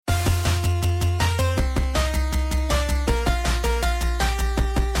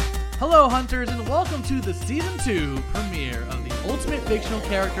Hello, Hunters, and welcome to the Season 2 premiere of the Ultimate Fictional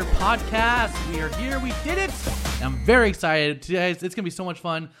Character Podcast. We are here. We did it. I'm very excited. Today, it's going to be so much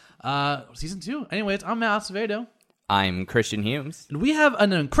fun. Season 2. Anyways, I'm Matt Acevedo. I'm Christian Humes. And we have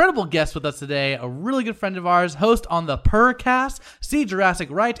an incredible guest with us today, a really good friend of ours, host on the Purrcast, See Jurassic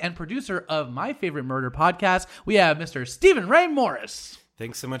Right, and producer of my favorite murder podcast. We have Mr. Stephen Ray Morris.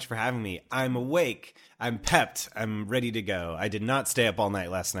 Thanks so much for having me. I'm awake. I'm pepped. I'm ready to go. I did not stay up all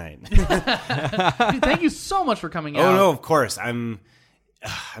night last night. Dude, thank you so much for coming out. Oh, no, of course. I'm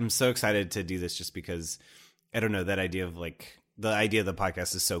so excited to do this just because, I don't know, that idea of the idea of the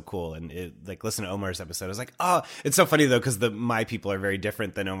podcast is so cool. And listen to Omar's episode. I was like, oh, it's so funny though, because my people are very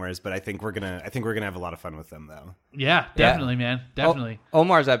different than Omar's, but I think we're gonna have a lot of fun with them though. Yeah, definitely, man. Definitely.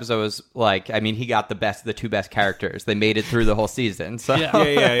 Omar's episode was he got the two best characters. They made it through the whole season. So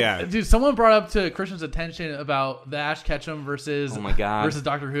Yeah. Dude, someone brought up to Christian's attention about the Ash Ketchum versus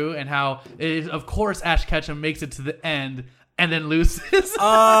Doctor Who, and how of course Ash Ketchum makes it to the end and then loses.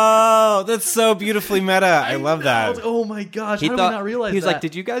 Oh, that's so beautifully meta. I love that. I was like, oh my gosh, how did we not realize that? He's like,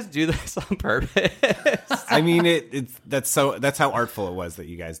 did you guys do this on purpose? I mean, that's how artful it was that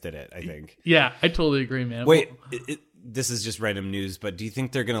you guys did it, I think. Yeah, I totally agree, man. Wait, this is just random news, but do you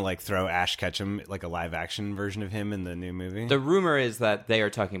think they're going to throw Ash Ketchum, a live action version of him in the new movie? The rumor is that they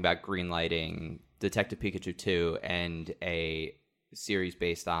are talking about greenlighting Detective Pikachu 2 and a series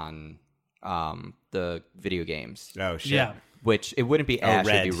based on the video games. Oh, shit. Yeah. Which it wouldn't be Ash,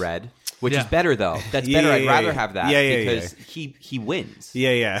 it'd be Red. Which is better, though. That's Yeah, better. yeah, I'd rather have that because he he wins.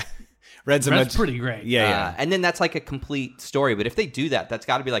 Yeah. Red's pretty great. Yeah. And then that's a complete story. But if they do that, that's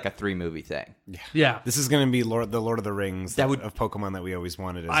got to be a 3-movie thing. Yeah. This is going to be the Lord of the Rings of Pokemon that we always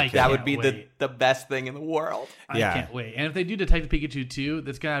wanted as a kid. That would be the best thing in the world. I can't wait. And if they do Detective Pikachu 2,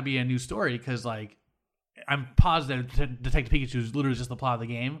 that's going to be a new story because, I'm positive Detective Pikachu is literally just the plot of the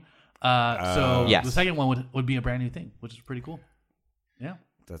game. The second one would be a brand new thing, which is pretty cool. Yeah.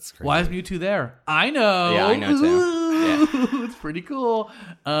 That's crazy. Why is Mewtwo there? I know. Yeah, I know too. Yeah. It's pretty cool.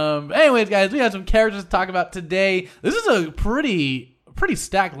 Anyways, guys, we have some characters to talk about today. This is a pretty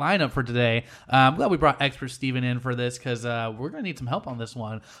stacked lineup for today. I'm glad we brought expert Steven in for this because we're going to need some help on this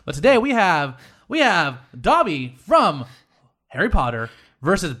one. But today we have Dobby from Harry Potter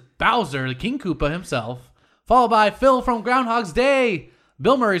versus Bowser, the King Koopa himself, followed by Phil from Groundhog's Day,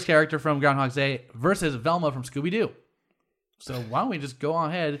 Bill Murray's character from Groundhog's Day versus Velma from Scooby-Doo. So why don't we just go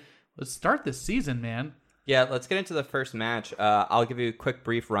on ahead? Let's start this season, man. Yeah, let's get into the first match. I'll give you a quick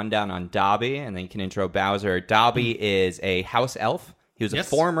brief rundown on Dobby, and then you can intro Bowser. Dobby is a house elf. He was a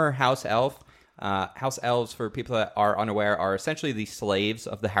former house elf. House elves, for people that are unaware, are essentially the slaves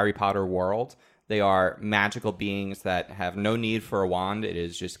of the Harry Potter world. They are magical beings that have no need for a wand. It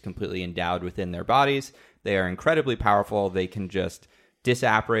is just completely endowed within their bodies. They are incredibly powerful. They can just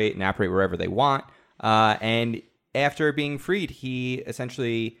disapparate and apparate wherever they want. And after being freed, he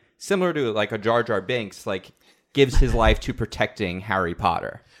essentially, similar to a Jar Jar Binks, gives his life to protecting Harry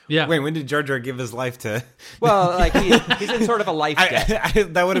Potter. Yeah. Wait, when did Jar Jar give his life to? Well, he's in sort of a life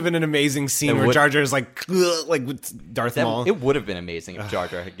debt. That would have been an amazing scene where Jar Jar's with Darth Maul. It would have been amazing if Jar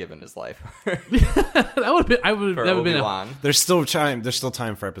Jar had given his life. That would have been. There's still time. There's still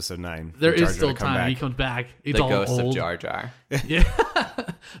time for episode 9. There is still time. He comes back. He's the all ghost old. of Jar Jar. Yeah.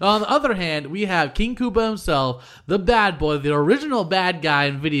 On the other hand, we have King Koopa himself, the bad boy, the original bad guy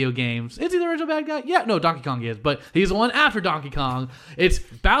in video games. Is he the original bad guy? Yeah, no, Donkey Kong is, but he's the one after Donkey Kong. It's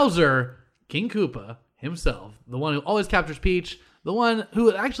Bowser, King Koopa himself, the one who always captures Peach, the one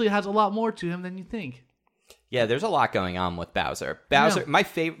who actually has a lot more to him than you think. Yeah, there's a lot going on with Bowser. Bowser, my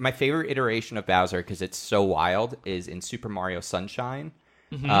favorite iteration of Bowser, because it's so wild, is in Super Mario Sunshine.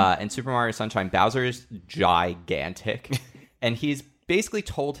 In Super Mario Sunshine, Bowser is gigantic, and he's basically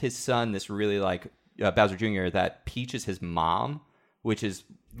told his son, this really Bowser Jr., that Peach is his mom, which is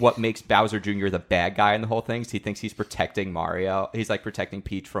what makes Bowser Jr. the bad guy in the whole thing. So he thinks he's protecting Mario. He's protecting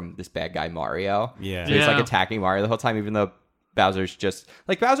Peach from this bad guy Mario. Yeah. So he's attacking Mario the whole time, even though Bowser's just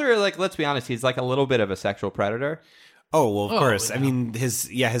Bowser. Let's be honest, he's a little bit of a sexual predator. Oh well, of course. Yeah. I mean,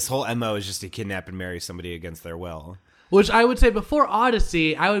 his whole MO is just to kidnap and marry somebody against their will. Which I would say before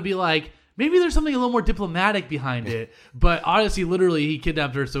Odyssey, I would be like, maybe there's something a little more diplomatic behind it. But Odyssey, literally, he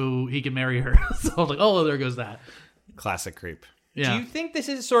kidnapped her so he can marry her. So I was like, oh, there goes that. Classic creep. Yeah. Do you think this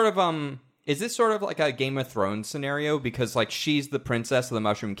is sort of is this sort of like a Game of Thrones scenario? Because she's the princess of the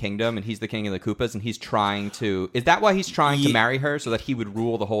Mushroom Kingdom and he's the king of the Koopas, and he's trying to... Is that why he's trying to marry her, so that he would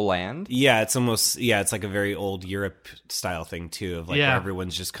rule the whole land? Yeah, it's almost... Yeah, it's a very old Europe style thing too, of where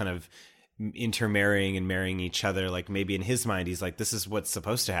everyone's just kind of intermarrying and marrying each other. Like maybe in his mind, he's like, this is what's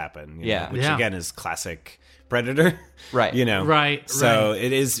supposed to happen. Which again is classic Predator. Right. Right. So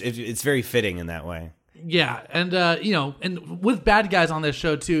it's very fitting in that way. Yeah, and and with bad guys on this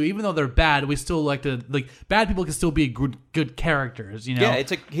show too, even though they're bad, we still like to bad people can still be good characters. Yeah,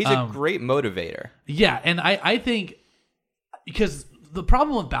 he's a great motivator. Yeah, and I think because the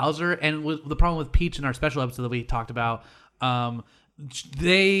problem with Bowser and with the problem with Peach in our special episode that we talked about,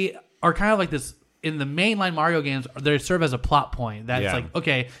 they are kind of like this. In the mainline Mario games, they serve as a plot point. That's like,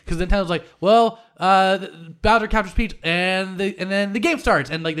 okay, because Nintendo's like, well, Bowser captures Peach, and then the game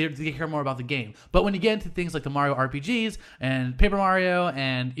starts, and like they care more about the game. But when you get into things like the Mario RPGs and Paper Mario,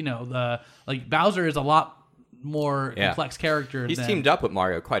 and Bowser is a lot more complex character. He's teamed up with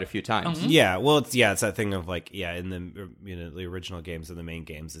Mario quite a few times. Mm-hmm. Yeah, well, it's that thing of like, in the original games and the main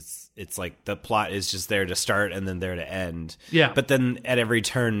games, it's like the plot is just there to start and then there to end. Yeah, but then at every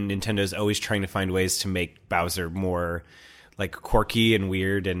turn, Nintendo's always trying to find ways to make Bowser more like quirky and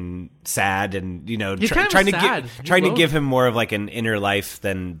weird and sad, and trying to give him more of like an inner life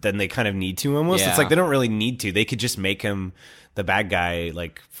than they kind of need to almost. It's like they don't really need to. They could just make him the bad guy,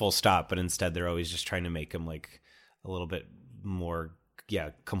 like full stop, but instead they're always just trying to make him like a little bit more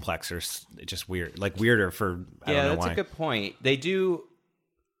complex or just weird, like weirder for I don't know that's why. A good point. They do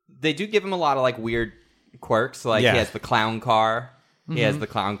give him a lot of like weird quirks, like he has the clown car, he has the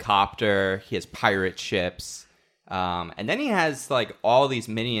clown copter, he has pirate ships. And then he has like all these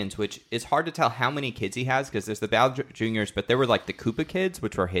minions, which is hard to tell how many kids he has because there's the Bowser Juniors, but there were like the Koopa kids,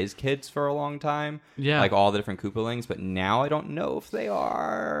 which were his kids for a long time. Yeah, like all the different Koopalings. But now I don't know if they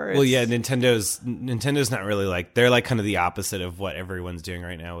are. Well, yeah, Nintendo's not really like, they're like kind of the opposite of what everyone's doing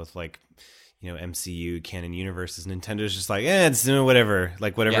right now with like MCU canon universes. Nintendo's just like, it's whatever,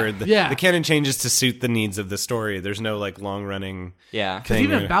 like whatever. The canon changes to suit the needs of the story. There's no like long running. Yeah, because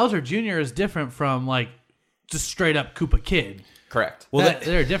even Bowser Jr. is different from like just straight up Koopa Kid. Correct. Well,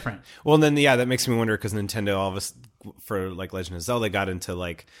 they're different. Well, and then that makes me wonder because Nintendo all of us for like Legend of Zelda got into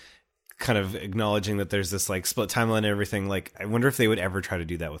like kind of acknowledging that there's this like split timeline and everything. Like, I wonder if they would ever try to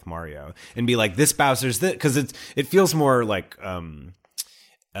do that with Mario and be like, this Bowser's this, because it feels more like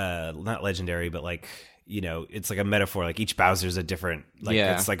not legendary, but like it's like a metaphor. Like each Bowser's a different, like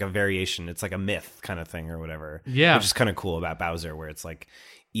it's like a variation. It's like a myth kind of thing or whatever. Yeah, which is kind of cool about Bowser, where it's like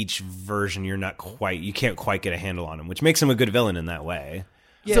each version you can't quite get a handle on him, which makes him a good villain in that way.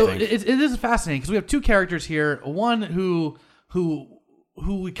 Yeah, so it is fascinating because we have two characters here. One who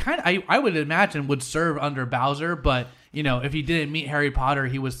we kind of I would imagine would serve under Bowser, but if he didn't meet Harry Potter,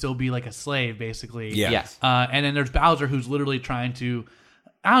 he would still be like a slave basically. Yeah. Yes. And then there's Bowser who's literally trying to,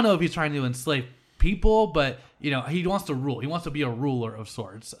 I don't know if he's trying to enslave people, but he wants to rule. He wants to be a ruler of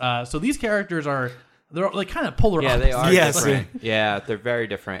sorts. So these characters they're like kind of polar opposites. They are different. Yeah, they're very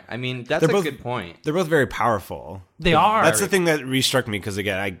different. I mean, that's a good point. They're both very powerful. They are. That's the thing that re-struck me because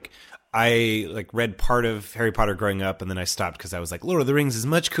again, I like read part of Harry Potter growing up, and then I stopped because I was like, Lord of the Rings is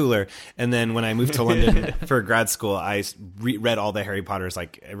much cooler. And then when I moved to London for grad school, I read all the Harry Potters.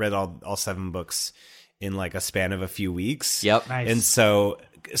 Like I read all 7 books in like a span of a few weeks. Yep. Nice. And so,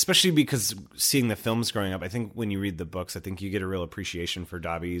 especially because seeing the films growing up, I think when you read the books, I think you get a real appreciation for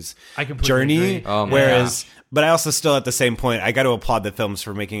Dobby's journey. Agree. Oh, but I also still at the same point, I got to applaud the films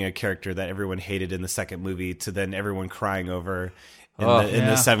for making a character that everyone hated in the second movie to then everyone crying over in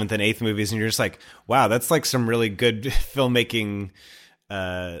the 7th and 8th movies. And you're just like, wow, that's like some really good filmmaking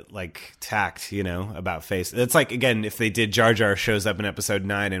like tact, about face. It's like, again, if they did Jar Jar shows up in episode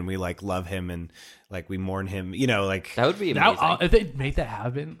 9 and we like love him and like we mourn him, like that would be amazing. If they make that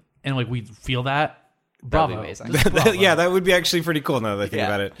happen and like we feel that, bravo. That'd be amazing. bravo. Yeah, that would be actually pretty cool now that I think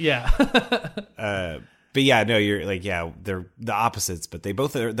about it. Yeah. But yeah, no, you're like, they're the opposites, but they're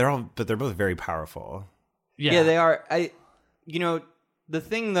both very powerful. Yeah, they are. The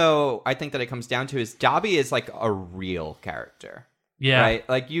thing though, I think that it comes down to is Dobby is like a real character. Yeah. Right?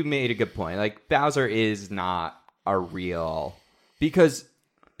 Like you made a good point. Like Bowser is not a real, because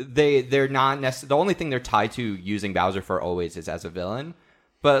they're not necessarily, the only thing they're tied to using Bowser for always is as a villain.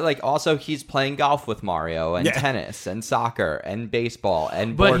 But like also he's playing golf with Mario and tennis and soccer and baseball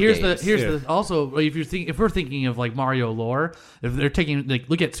and board here's games. the also if we're thinking of like Mario lore, if they're taking like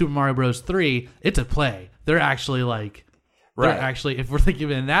look at Super Mario Bros. 3, it's a play. They're actually like they're actually, if we're thinking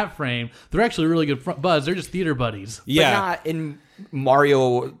of it in that frame, they're actually really good buds. They're just theater buddies. Yeah. But not in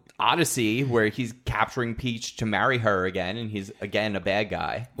Mario Odyssey, where he's capturing Peach to marry her again, and he's again a bad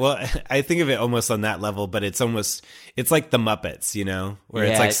guy. Well, I think of it almost on that level, but it's like the Muppets, where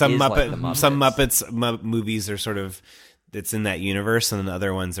it's like some Muppets movies are sort of it's in that universe, and the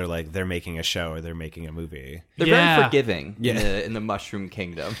other ones are like they're making a show or they're making a movie. They're very forgiving in the Mushroom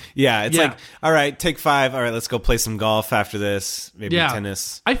Kingdom. Yeah, it's like, all right, take 5. All right, let's go play some golf after this. Maybe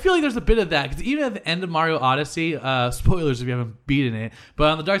tennis. I feel like there's a bit of that because even at the end of Mario Odyssey, spoilers if you haven't beaten it, but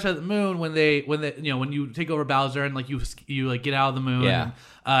on the Dark Side of the Moon, when you take over Bowser and like you like get out of the moon,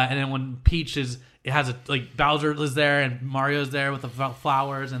 and then when Peach is. It has Bowser is there and Mario's there with the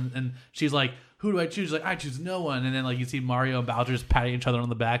flowers and she's like, who do I choose? Like, I choose no one. And then like you see Mario and Bowser just patting each other on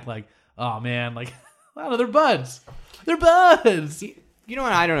the back like, oh man, like, I don't know, they're buds. They're buds. You know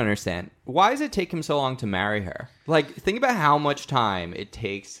what I don't understand? Why does it take him so long to marry her? Like, think about how much time it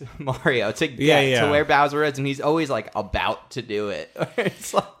takes Mario to get to where Bowser is, and he's always like about to do it.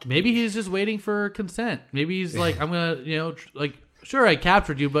 It's like maybe he's just waiting for consent. Maybe he's like, I'm gonna, sure, I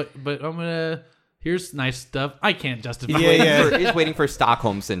captured you, but I'm gonna. Here's nice stuff. I can't justify. He's waiting for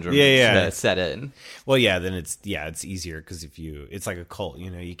Stockholm syndrome to set in. Well, then it's easier because it's like a cult.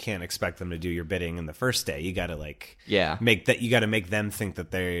 You can't expect them to do your bidding in the first day. You got to make that. You got to make them think that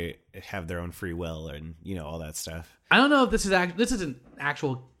they have their own free will and all that stuff. I don't know if this isn't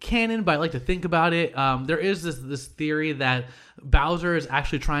actual canon, but I like to think about it. There is this theory that Bowser is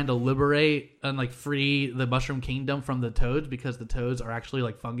actually trying to liberate and free the Mushroom Kingdom from the Toads because the Toads are actually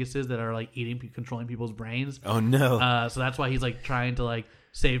funguses that are controlling people's brains. Oh no! So that's why he's trying to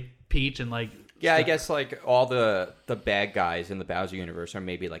save Peach and Yeah, I guess all the bad guys in the Bowser universe are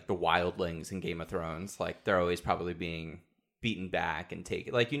maybe the wildlings in Game of Thrones. They're always probably being beaten back and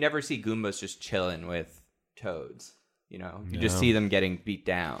taken. You never see Goombas just chilling with Toads. You just see them getting beat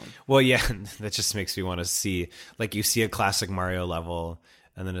down. Well, yeah, that just makes me want to see, you see a classic Mario level,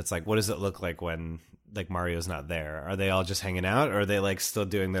 and then it's what does it look like when, Mario's not there? Are they all just hanging out, or are they, still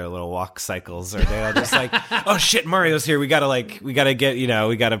doing their little walk cycles? Or are they all just oh, shit, Mario's here. We gotta get,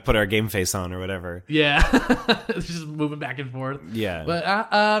 we gotta put our game face on or whatever. Yeah. It's just moving back and forth. Yeah. But,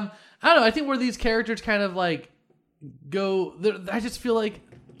 I don't know. I think where these characters kind of, go, I just feel like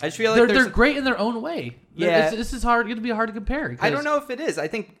they're great in their own way. Yeah, this is hard. Going to be hard to compare. I don't know if it is. I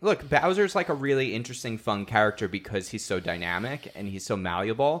think Bowser's a really interesting, fun character because he's so dynamic and he's so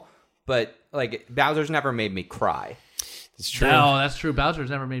malleable. But Bowser's never made me cry. It's true. No, that's true. Bowser's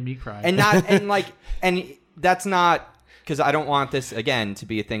never made me cry. And that's not because I don't want this again to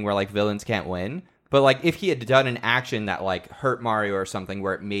be a thing where villains can't win. But if he had done an action that hurt Mario or something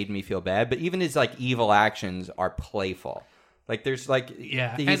where it made me feel bad, but even his evil actions are playful. There's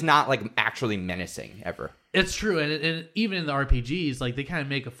he's not actually menacing ever. It's true, and even in the RPGs, they kind of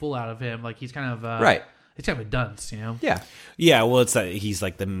make a fool out of him. He's kind of right. He's kind of a dunce, Yeah, yeah. Well, it's that he's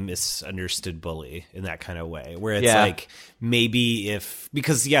the misunderstood bully in that kind of way, where it's maybe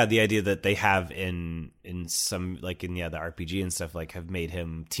because the idea that they have in some the RPG and stuff have made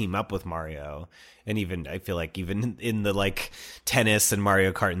him team up with Mario, and even I feel even in the tennis and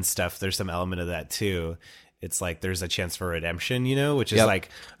Mario Kart and stuff, there's some element of that too. It's there's a chance for redemption, which is I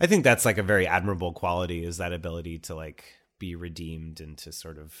think that's a very admirable quality, is that ability to be redeemed and to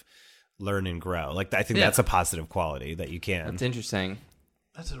sort of learn and grow. I think that's a positive quality that you can. That's interesting.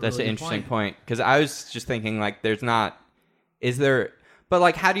 That's an interesting point. Because I was just thinking but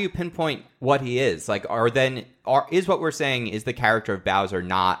how do you pinpoint what he is? Is what we're saying, is the character of Bowser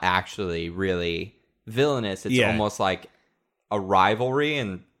not actually really villainous? It's almost a rivalry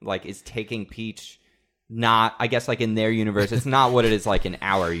and is taking Peach. Not, I guess, in their universe, it's not what it is in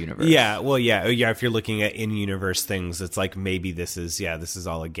our universe. Yeah, well, yeah. If you're looking at in-universe things, it's maybe this is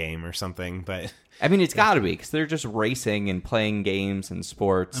all a game or something. But I mean, it's got to be because they're just racing and playing games and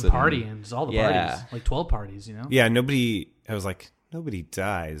sports and partying. It's all the parties, 12 parties, Yeah, nobody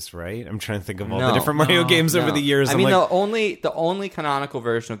dies, right? I'm trying to think of all the different Mario games over the years. I mean, the only canonical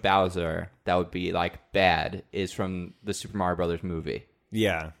version of Bowser that would be bad is from the Super Mario Brothers movie.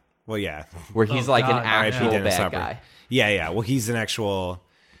 Yeah. Well, yeah, where he's an actual bad guy. Yeah. Well, he's an actual.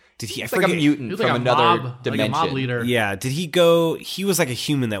 Did he? He's a mutant from another dimension. Like a mob leader. Yeah. Did he go? He was a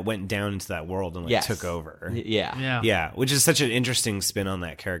human that went down into that world and took over. Yeah. Which is such an interesting spin on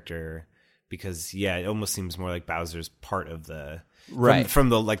that character because it almost seems more like Bowser's part of the from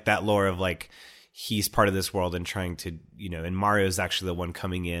the that lore of he's part of this world and trying to and Mario's actually the one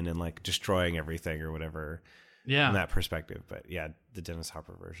coming in and destroying everything or whatever. Yeah, from that perspective, but the Dennis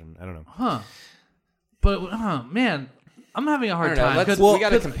Hopper version, I don't know. But man, I'm having a hard time. We got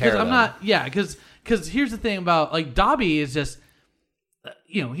to compare. I'm not. Yeah, because here's the thing about Dobby is just,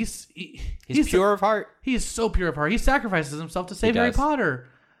 he's pure of heart. He is so pure of heart. He sacrifices himself to save Harry Potter.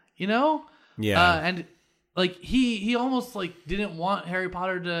 Yeah, and he almost didn't want Harry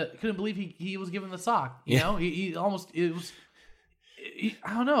Potter to. Couldn't believe he was given the sock. He almost it was.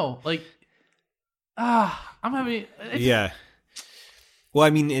 I don't know I'm having. Yeah. Well, I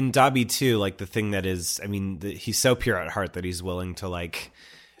mean, in Dobby too, like the thing that is, I mean, he's so pure at heart that he's willing to like,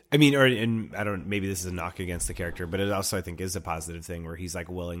 I mean, and I don't, maybe this is a knock against the character, but it also I think is a positive thing where he's like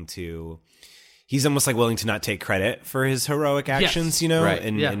willing to. He's almost like willing to not take credit for his heroic actions, you know? Right.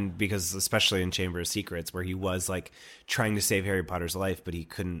 And because especially in Chamber of Secrets, where he was like trying to save Harry Potter's life, but he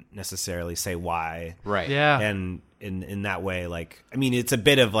couldn't necessarily say why. Right. Yeah. And in that way, like, I mean, it's a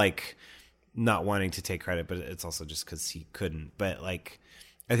bit of like not wanting to take credit, but it's also just because he couldn't. But like,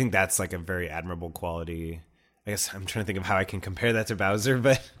 I think that's like a very admirable quality. I guess I'm trying to think of how I can compare that to Bowser,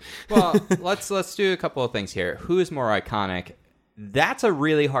 but well, let's do a couple of things here. Who is more iconic? That's a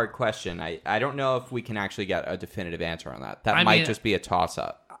really hard question. I don't know if we can actually get a definitive answer on that. That might just be a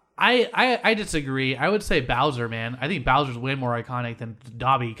toss-up. I disagree. I would say Bowser, man. I think Bowser's way more iconic than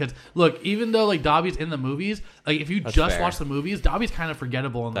Dobby. Because, look, even though, like, Dobby's in the movies, like, if you watch the movies, Dobby's kind of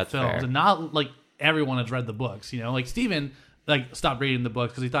forgettable in the films. Fair. And not, like, everyone has read the books, you know? Like, Steven, like, stopped reading the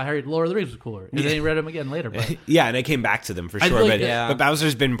books because he thought Lord of the Rings was cooler. And then he read them again later. But. Yeah, and I came back to them for sure. Like, but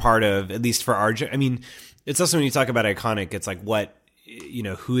Bowser's been part of, at least for our... I mean, it's also when you talk about iconic, it's like what... You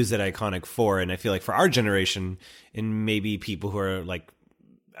know, who is it iconic for? And I feel like for our generation and maybe people who are like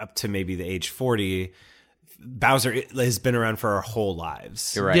up to maybe the age 40, Bowser has been around for our whole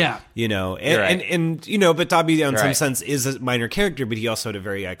lives. You're right. Yeah. You know, right. and you know, but Dobby in some right. sense is a minor character, but he also had a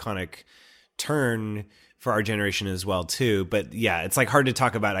very iconic turn for our generation as well too. But yeah, it's like hard to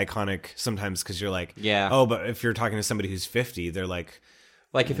talk about iconic sometimes because you're like, oh, but if you're talking to somebody who's 50, they're like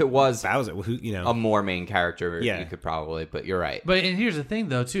if it was Bowser, who, you know, a more main character, Yeah. you could probably, but you're right. But and here's the thing,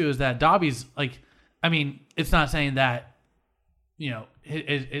 though, too, is that Dobby's, like, I mean, it's not saying that, you know,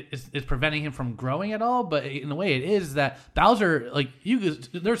 it's preventing him from growing at all, but in the way it is that Bowser, like,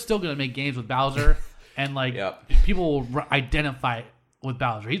 they're still going to make games with Bowser, and, like, people will identify with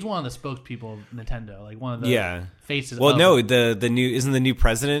Bowser. He's one of the spokespeople of Nintendo, like, one of the faces Well, of no, it. the new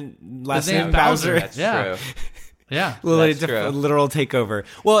president last His name's name Bowser. Bowser. That's true. Yeah. A literal takeover.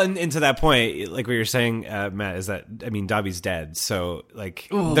 Well, and to that point, like what you're saying, Matt, is that, I mean, Dobby's dead. So, like,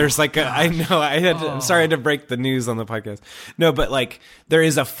 there's like, I know, I'm sorry I had to break the news on the podcast. No, but like, there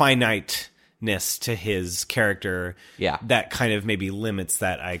is a finiteness to his character that kind of maybe limits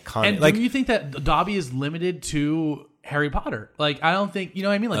that iconic. And like, do you think that Dobby is limited to Harry Potter? Like, I don't think, you know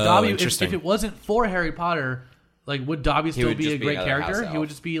what I mean? Like, Dobby, if it wasn't for Harry Potter, like, would Dobby still be a great character? He would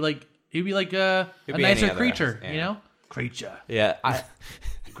just be like, he'd be like a nicer creature, you know? Creature. Yeah.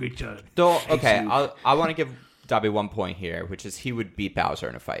 Creature. Okay, I want to give Dobby 1 point here, which is he would beat Bowser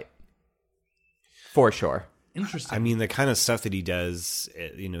in a fight. For sure. Interesting. I mean, the kind of stuff that he does,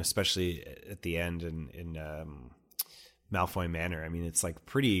 you know, especially at the end in Malfoy Manor, I mean, it's like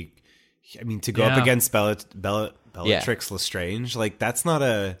pretty... I mean, to go up against Bellatrix Lestrange, like that's not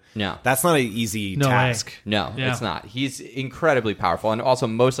an easy task. Way. No, it's not. He's incredibly powerful, and also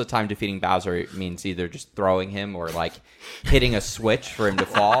most of the time defeating Bowser means either just throwing him or like hitting a switch for him to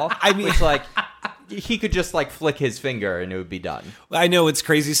fall. I mean, it's like he could just like flick his finger and it would be done. I know it's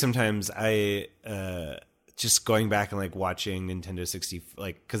crazy sometimes. I just going back and like watching Nintendo 60,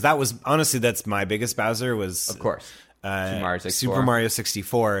 like because that was honestly that's my biggest Bowser was of course. Super Mario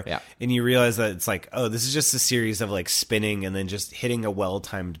 64. Yeah. And you realize that it's like, oh, this is just a series of like spinning and then just hitting a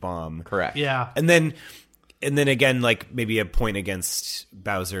well-timed bomb. Correct. Yeah. And then again, like maybe a point against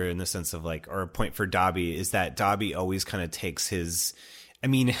Bowser in the sense of like, or a point for Dobby is that Dobby always kind of takes his, I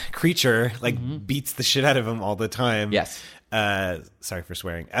mean, creature like beats the shit out of him all the time. Yes. Sorry for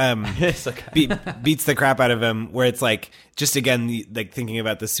swearing. It's okay. Beats the crap out of him. Where it's like, just again, like thinking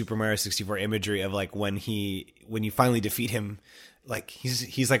about the Super Mario 64 imagery of like when you finally defeat him, like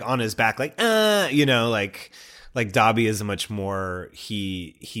he's like on his back, like you know, like Dobby is a much more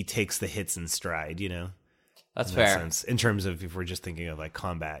he takes the hits in stride, you know. That's fair. Sense, in terms of if we're just thinking of like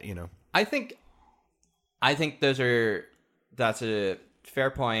combat, you know. I think that's a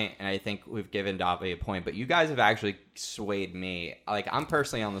fair point, and I think we've given Dobby a point, but you guys have actually swayed me. Like, I'm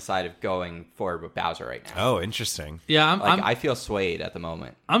personally on the side of going forward with Bowser right now. Oh, interesting. Yeah, I feel swayed at the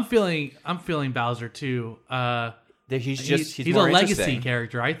moment. I'm feeling Bowser too. He's a more legacy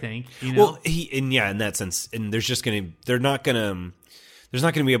character, I think. You know? Well, in that sense, and there's not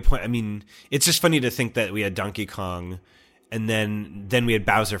gonna be a point. I mean, it's just funny to think that we had Donkey Kong. And then we had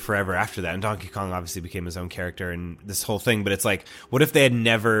Bowser forever after that. And Donkey Kong obviously became his own character and this whole thing. But it's like, what if they had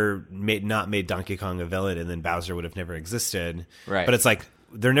never not made Donkey Kong a villain and then Bowser would have never existed? Right. But it's like,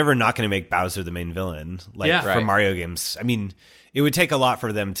 they're never not going to make Bowser the main villain. Like for Mario games. I mean, it would take a lot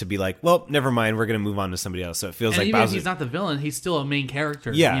for them to be like, well, never mind. We're going to move on to somebody else. So it feels like even Bowser. If he's not the villain, he's still a main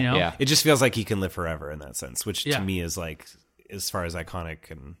character. Yeah. You know? Yeah. It just feels like he can live forever in that sense, which to me is like, as far as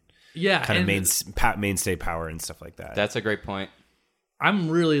iconic and... kind of mainstay power and stuff like that. That's a great point. I'm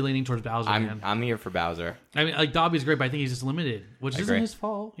really leaning towards Bowser, man. I'm here for Bowser. I mean, like, Dobby's great, but I think he's just limited, which isn't his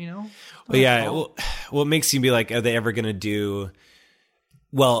fault, you know? Well, yeah. Well, it makes you be like, are they ever going to do...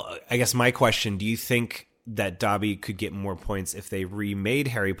 Well, I guess my question, do you think that Dobby could get more points if they remade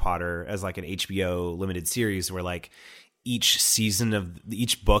Harry Potter as like an HBO limited series where like each season of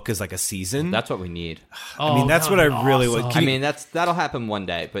each book is like a season? That's what we need. I mean, that's what I really would. I mean, that'll happen one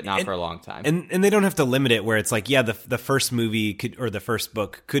day, but not for a long time. And they don't have to limit it where it's like, yeah, the first movie or the first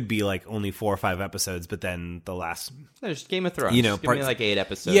book could be like only 4 or 5 episodes, but then the last, there's Game of Thrones. Give me like 8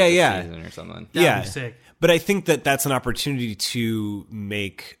 episodes. Yeah, a season or something. That'd be sick. But I think that that's an opportunity to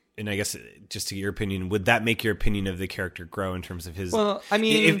make. And I guess just to get your opinion, would that make your opinion of the character grow in terms of his? Well, I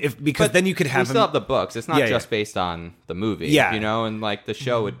mean, because then you could have still have the books. It's not just based on the movie, you know, and like the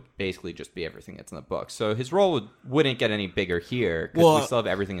show would basically just be everything that's in the books. So his role wouldn't get any bigger here because we still have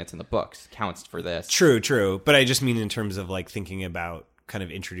everything that's in the books counts for this. True. But I just mean in terms of like thinking about kind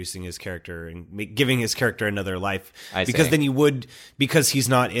of introducing his character and giving his character another life. Because then you would, because he's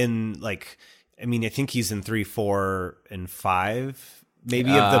not in like, I mean, I think he's in 3, 4, and 5.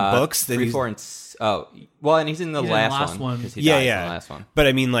 Maybe of the books. 3, 4, and and he's in the last one because he died in the last one. But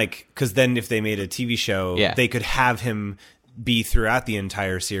I mean, like, because then if they made a TV show, they could have him be throughout the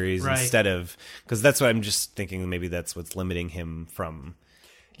entire series instead of, because that's what I'm just thinking. Maybe that's what's limiting him from.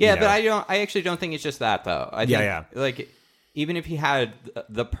 Yeah, but I actually don't think it's just that though. I think, like, even if he had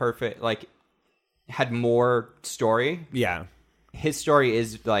the perfect, like, had more story. Yeah, his story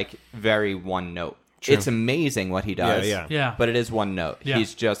is like very one note. True. It's amazing what he does. Yeah. But it is one note. Yeah.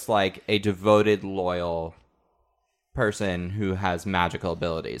 He's just like a devoted, loyal person who has magical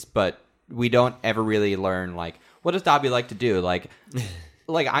abilities. But we don't ever really learn, like, what does Dobby like to do? Like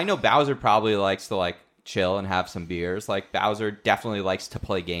I know Bowser probably likes to, like, chill and have some beers. Like, Bowser definitely likes to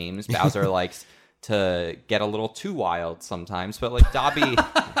play games. Bowser likes to get a little too wild sometimes. But, like, Dobby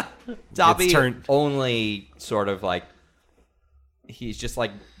only sort of, like, he's just,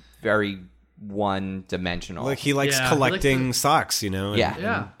 like, very one-dimensional. Like he likes collecting socks, you know.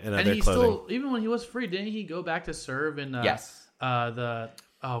 And other he clothing. still, even when he was free, didn't he go back to serve in the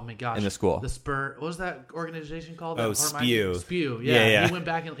oh my gosh, in the school? The Spur. What was that organization called? Spew. Spew. Yeah. He went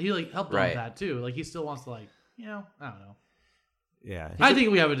back and he like helped with that too. Like he still wants to, like, you know, I don't know. Yeah, I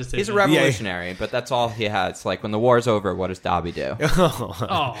think we have a decision. He's a revolutionary, but that's all he has. Like, when the war's over, what does Dobby do?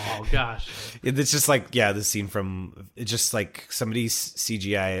 Oh gosh, it's just like the scene from it's just like somebody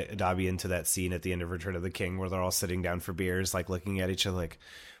CGI Dobby into that scene at the end of Return of the King where they're all sitting down for beers, like looking at each other, like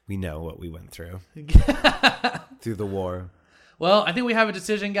we know what we went through through the war. Well, I think we have a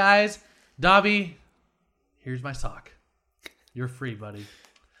decision, guys. Dobby, here's my sock. You're free, buddy.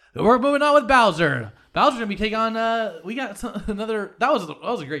 We're moving on with Bowser. Bowser's gonna be taking on. We got another. That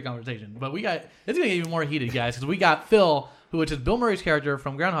was a great conversation, but it's gonna get even more heated, guys, because we got Phil, which is Bill Murray's character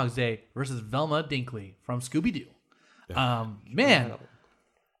from Groundhog's Day, versus Velma Dinkley from Scooby Doo. Man,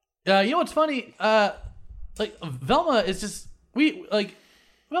 you know what's funny? Like Velma is just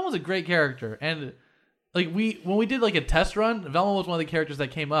Velma's a great character, and like when we did like a test run, Velma was one of the characters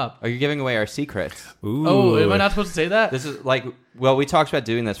that came up. Are you giving away our secrets? Ooh. Oh, am I not supposed to say that? This is like, well, we talked about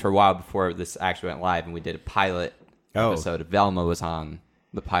doing this for a while before this actually went live, and we did a pilot episode. Velma was on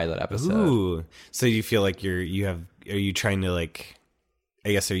the pilot episode. Ooh. So you feel like are you trying to, like,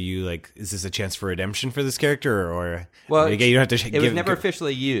 I guess, are you like, is this a chance for redemption for this character, or well, again, you don't have to. It was never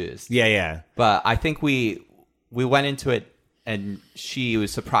officially used. Yeah. But I think we went into it. And she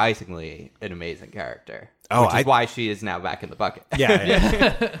was surprisingly an amazing character. Which is why she is now back in the bucket.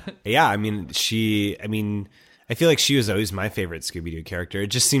 Yeah. Yeah, I mean, I feel like she was always my favorite Scooby-Doo character. It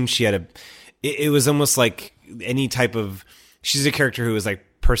just seemed she had it was almost like any type of, she's a character who was like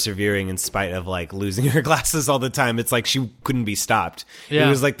persevering in spite of like losing her glasses all the time. It's like she couldn't be stopped. Yeah. It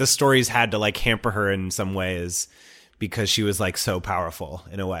was like the stories had to like hamper her in some ways because she was like so powerful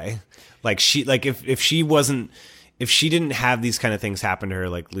in a way. Like if she didn't have these kind of things happen to her,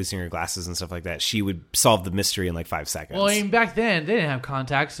 like losing her glasses and stuff like that, she would solve the mystery in like 5 seconds. Well, I mean, back then, they didn't have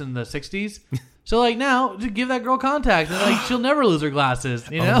contacts in the 60s. So, like, now, just give that girl contacts, and like, she'll never lose her glasses,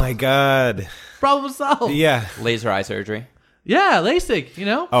 you know? Oh, my God. Problem solved. Yeah. Laser eye surgery. Yeah, LASIK, you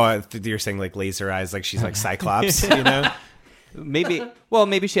know? Oh, you're saying like laser eyes, like she's like Cyclops, you know?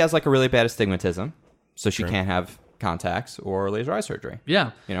 Maybe she has like a really bad astigmatism, so she can't have contacts or laser eye surgery.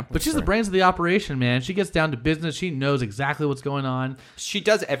 Yeah. You know, but she's the brains of the operation, man. She gets down to business. She knows exactly what's going on. She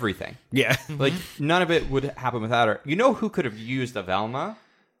does everything. Yeah. Like, none of it would happen without her. You know who could have used a Velma?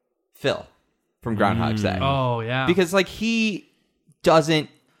 Phil from Groundhog's Day. Oh, yeah. Because, like, he doesn't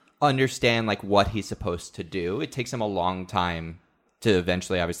understand, like, what he's supposed to do. It takes him a long time to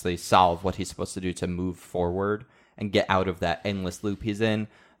eventually obviously solve what he's supposed to do to move forward and get out of that endless loop he's in.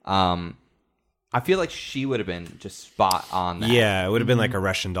 I feel like she would have been just spot on that. Yeah, it would have been like a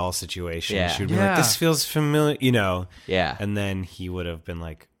Russian doll situation. Yeah. She would be like, this feels familiar, Yeah. And then he would have been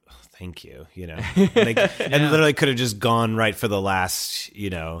like, oh, thank you, and literally could have just gone right for the last,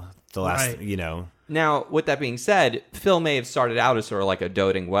 Now, with that being said, Phil may have started out as sort of like a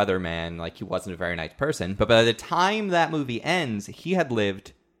doting weatherman, like he wasn't a very nice person, but by the time that movie ends, he had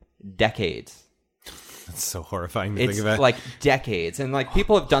lived decades. That's so horrifying to think about. It's like decades, and like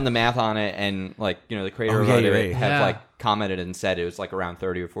people have done the math on it, and like the creator of it have like commented and said it was like around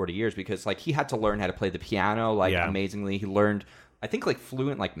 30 or 40 years because like he had to learn how to play the piano amazingly. He learned, I think, like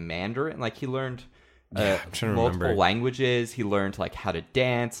fluent like Mandarin, like he learned multiple languages. He learned like how to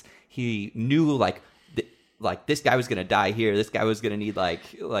dance. He knew like this guy was gonna die here. This guy was gonna need like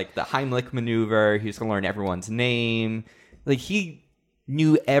the Heimlich maneuver. He was gonna learn everyone's name. Like he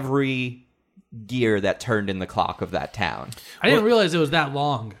knew every gear that turned in the clock of that town. I didn't realize it was that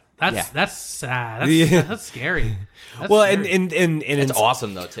long. That's sad. That's scary. And it's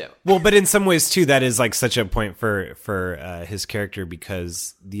awesome though too. Well, but in some ways too, that is like such a point for his character,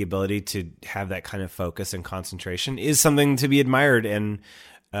 because the ability to have that kind of focus and concentration is something to be admired. And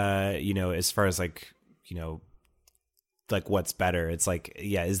as far as like what's better, it's like,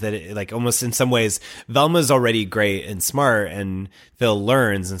 is that it, like almost in some ways Velma's already great and smart and Phil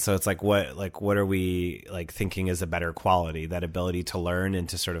learns, and so it's like what are we like thinking is a better quality, that ability to learn and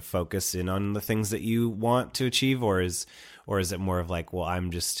to sort of focus in on the things that you want to achieve, or is it more of like, well,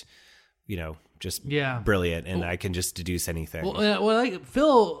 I'm just brilliant and I can just deduce anything. Well, like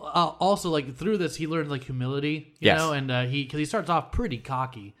Phil also like through this he learned like humility, you know, and because he starts off pretty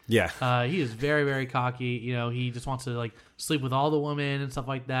cocky. Yeah, he is very, very cocky. He just wants to like sleep with all the women and stuff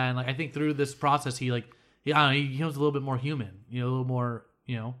like that. And like I think through this process he becomes a little bit more human, a little more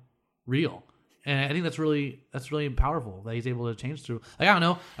real. And I think that's really powerful that he's able to change through. Like, I don't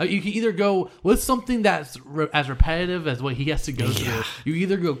know. You can either go with something that's as repetitive as what he has to go through. You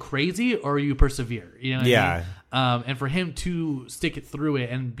either go crazy or you persevere. You know what I mean? And for him to stick it through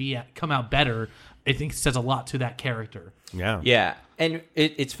it and come out better, I think says a lot to that character. Yeah. And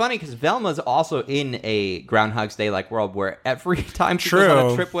it's funny because Velma's also in a Groundhog's Day-like world where every time she goes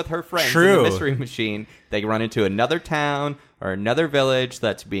on a trip with her friends in the Mystery Machine, they run into another town or another village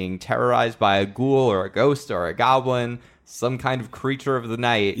that's being terrorized by a ghoul or a ghost or a goblin, some kind of creature of the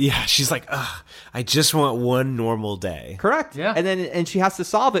night. Yeah, she's like, ugh, I just want one normal day. Correct. Yeah. And she has to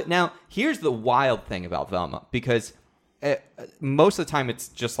solve it. Now, here's the wild thing about Velma, because most of the time it's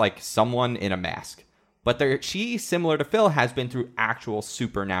just like someone in a mask. But she, similar to Phil, has been through actual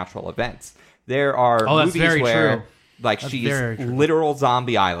supernatural events. There are movies where... True. Like, she's literal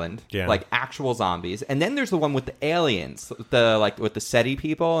zombie island, like actual zombies. And then there's the one with the aliens, with the SETI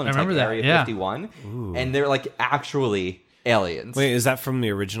people, and it's like Area 51. Ooh. And they're like actually aliens. Wait, is that from the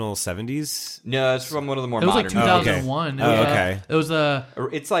original 70s? No, it's from one of the more modern. It was like 2001. Okay. It was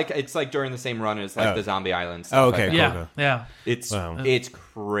It's like during the same run as like the zombie island stuff. Oh, okay, cool. Yeah. It's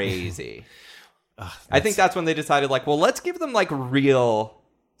crazy. I think that's when they decided, like, well, let's give them like real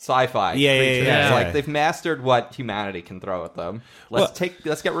sci-fi creatures. Like they've mastered what humanity can throw at them. Let's get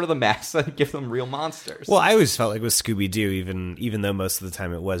rid of the masks and give them real monsters. Well, I always felt like with Scooby-Doo, even though most of the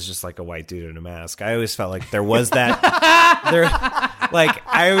time it was just like a white dude in a mask, I always felt like there was that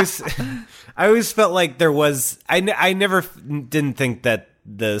I always felt like there was I never didn't think that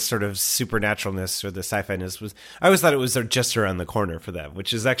the sort of supernaturalness or the sci-fi-ness was, I always thought it was just around the corner for them,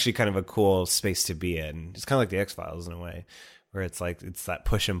 which is actually kind of a cool space to be in. It's kind of like the X-Files in a way, where it's like, it's that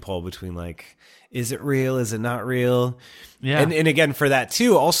push and pull between like, is it real? Is it not real? Yeah. And again, for that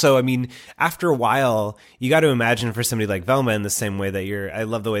too, also, I mean, after a while, you got to imagine for somebody like Velma in the same way that I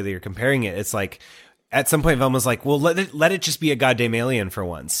love the way that you're comparing it. It's like, at some point, Velma's like, well, let it just be a goddamn alien for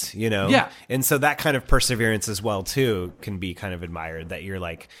once, Yeah. And so that kind of perseverance as well too can be kind of admired, that you're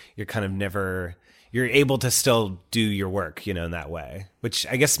kind of never, you're able to still do your work, in that way, which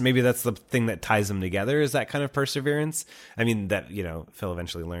I guess maybe that's the thing that ties them together, is that kind of perseverance. I mean, that, Phil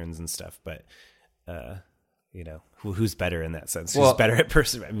eventually learns and stuff, but, who's better in that sense? Who's better at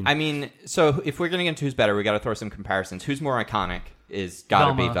persevering? I mean, so if we're going to get into who's better, we got to throw some comparisons. Who's more iconic is got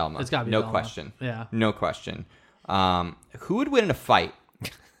to be Velma. It's got to be no Velma. Question. Yeah. No question. Who would win in a fight?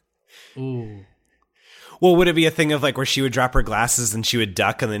 Ooh. Well, would it be a thing of like where she would drop her glasses and she would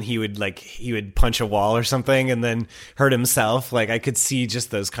duck and then he would punch a wall or something and then hurt himself? Like I could see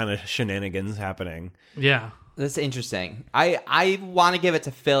just those kind of shenanigans happening. Yeah. That's interesting. I want to give it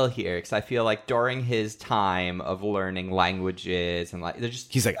to Phil here because I feel like during his time of learning languages and like they're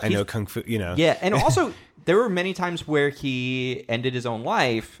just he's like, I know kung fu, Yeah, and also there were many times where he ended his own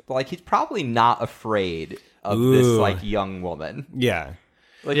life. But like he's probably not afraid of this like young woman. Yeah.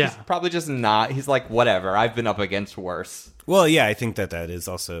 Like he's probably just not. He's like, whatever. I've been up against worse. Well, yeah, I think that is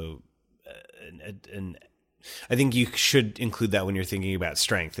also I think you should include that when you're thinking about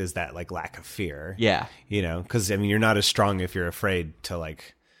strength, is that like lack of fear. Yeah. Because I mean, you're not as strong if you're afraid to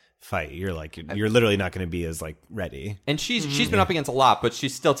like fight. You're literally not going to be as like ready. And she's been up against a lot, but she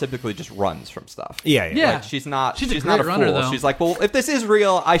still typically just runs from stuff. Yeah. Like, she's not a not a runner, fool. though. She's like, well, if this is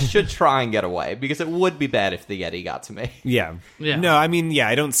real, I should try and get away because it would be bad if the Yeti got to me. Yeah. No, I mean,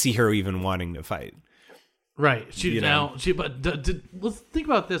 I don't see her even wanting to fight. Right. Let's think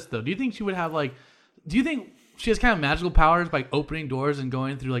about this though. Do you think she would have like? Do you think she has kind of magical powers by opening doors and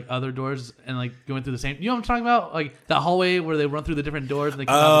going through like other doors and like going through the same? You know what I'm talking about? Like the hallway where they run through the different doors and they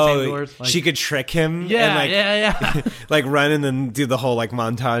come out the same doors. Like, she could trick him. Yeah, and, like, like run and then do the whole like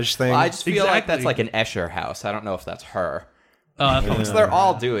montage thing. Well, I just feel like that's like an Escher house. I don't know if that's her. So they're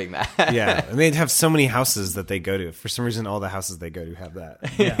all doing that. Yeah, and they'd have so many houses that they go to. For some reason, all the houses they go to have that.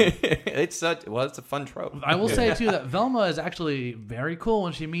 Yeah. It's a fun trope. I will say too that Velma is actually very cool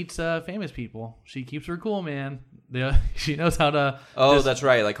when she meets famous people. She keeps her cool, man. She knows how to. That's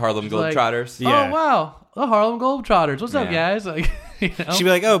right, like Harlem Globetrotters. Like, oh wow, the Harlem Globetrotters. What's up, guys? Like, She'd be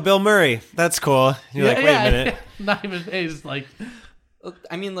like, "Oh, Bill Murray, that's cool." You're like, "Wait a minute." Not even. It's like.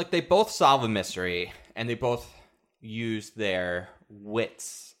 I mean, like they both solve a mystery, and they both use their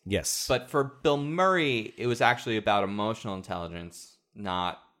wits. Yes. But for Bill Murray, it was actually about emotional intelligence,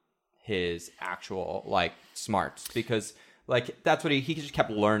 not his actual like smarts, because like that's what he just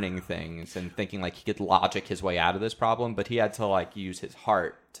kept learning things and thinking like he could logic his way out of this problem, but he had to like use his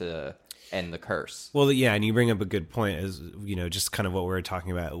heart to end the curse. Well, yeah, and you bring up a good point, as just kind of what we were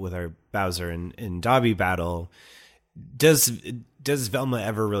talking about with our Bowser and Dobby battle. Does Velma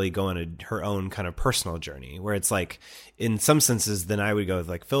ever really go on her own kind of personal journey where it's like, in some senses, then I would go with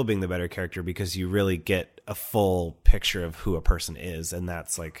like Phil being the better character because you really get a full picture of who a person is, and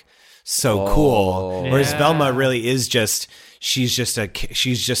that's like so cool. Yeah. Whereas Velma really is she's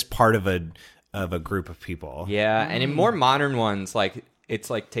just part of a group of people. Yeah, and in more modern ones, like it's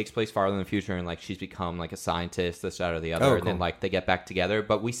like takes place farther in the future, and like she's become like a scientist, this, that, or the other, and then like they get back together.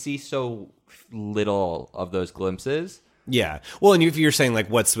 But we see so little of those glimpses. Yeah. Well, and if you're saying like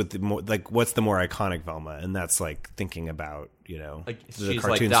what's the more iconic Velma, and that's like thinking about like the she's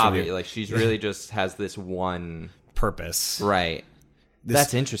like Dobby, like she's really just has this one purpose, right?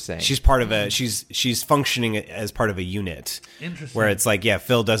 That's interesting. She's part of she's functioning as part of a unit. Interesting. Where it's like, yeah,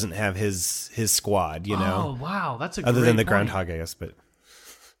 Phil doesn't have his squad, Oh wow, that's a other great than the point. groundhog, I guess. But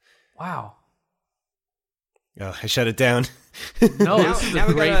wow. Oh, I shut it down. No, this is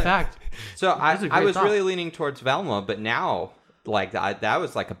a great fact. So I was thought. really leaning towards Velma, but now like that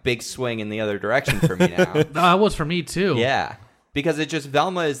was like a big swing in the other direction for me now. That was for me too. Yeah. Because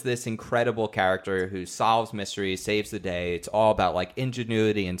Velma is this incredible character who solves mysteries, saves the day. It's all about like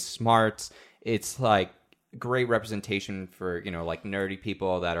ingenuity and smarts. It's like great representation for, like nerdy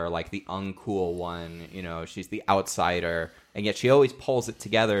people that are like the uncool one. She's the outsider. And yet she always pulls it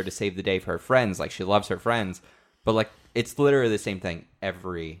together to save the day for her friends. Like she loves her friends. But like it's literally the same thing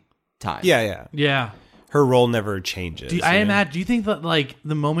every time. Yeah. Her role never changes. Do you think that like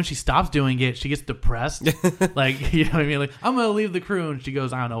the moment she stops doing it, she gets depressed? Like, you know what I mean? Like, I'm gonna leave the crew, and she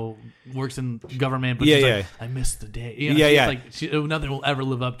goes, I don't know, works in government, but she's like, I missed the day. Like nothing will ever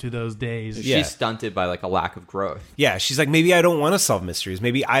live up to those days. She's stunted by like a lack of growth. Yeah, she's like, maybe I don't want to solve mysteries.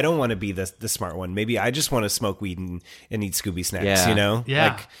 Maybe I don't want to be the smart one. Maybe I just want to smoke weed and eat Scooby snacks. Yeah.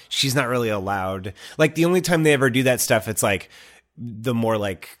 Like she's not really allowed. Like the only time they ever do that stuff, it's like the more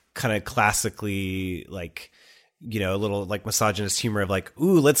like kind of classically like a little like misogynist humor of like,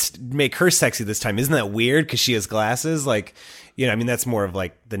 ooh, let's make her sexy this time. Isn't that weird because she has glasses? Like, I mean, that's more of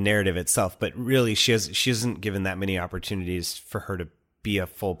like the narrative itself, but really she isn't given that many opportunities for her to be a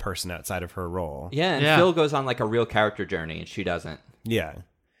full person outside of her role. Yeah, and Phil goes on like a real character journey and she doesn't. Yeah.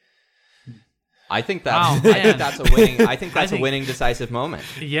 I think that's a winning. I think that's a winning decisive moment.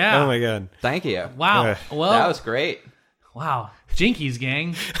 Yeah. Oh my god. Thank you. Wow. Well, that was great. Wow. Jinkies,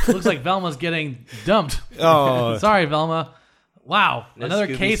 gang. Looks like Velma's getting dumped. Oh. Sorry, Velma. Wow. No Another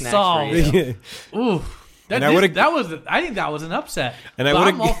Scooby case snacks solved. for you. Ooh. I think that was an upset. And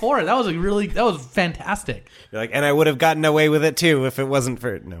I'm all for it. That was fantastic. You're like, and I would have gotten away with it too if it wasn't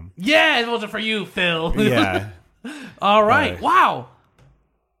for no. Yeah, it wasn't for you, Phil. Yeah. All right. Wow.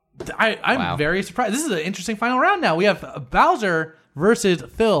 I'm very surprised. This is an interesting final round now. We have Bowser versus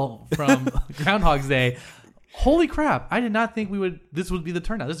Phil from Groundhog's Day. Holy crap! I did not think this would be the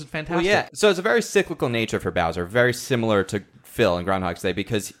turnout. This is fantastic. Well, yeah. So it's a very cyclical nature for Bowser, very similar to Phil in Groundhog's Day,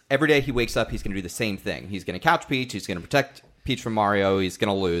 because every day he wakes up, he's going to do the same thing. He's going to couch Peach. He's going to protect Peach from Mario. He's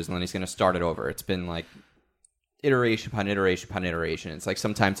going to lose, and then he's going to start it over. It's been like iteration upon iteration upon iteration. It's like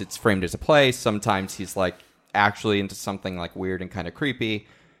sometimes it's framed as a play. Sometimes he's like actually into something like weird and kind of creepy.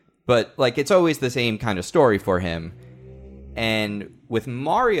 But like it's always the same kind of story for him. And with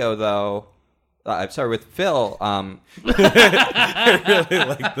Mario, though... I'm sorry, with Phil, I really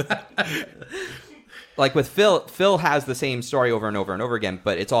like that. Like with Phil has the same story over and over and over again,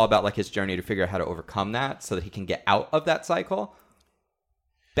 but it's all about like his journey to figure out how to overcome that so that he can get out of that cycle.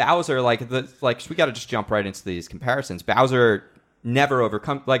 Bowser, we got to just jump right into these comparisons. Bowser never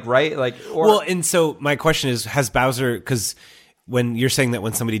overcome, like, right? Like, well, and so my question is, has Bowser, because when you're saying that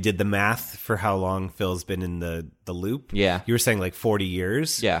when somebody did the math for how long Phil's been in the loop, yeah, you were saying like 40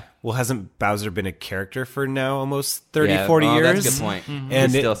 years. Yeah. Well, hasn't Bowser been a character for now almost 40 years? That's a good point.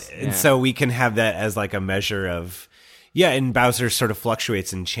 Mm-hmm. And so we can have that as like a measure of, and Bowser sort of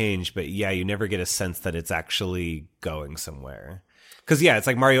fluctuates and change, but you never get a sense that it's actually going somewhere. Because it's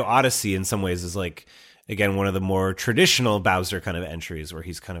like Mario Odyssey in some ways is like, again, one of the more traditional Bowser kind of entries where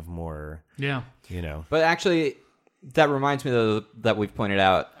he's kind of more, But actually... That reminds me, though, that we've pointed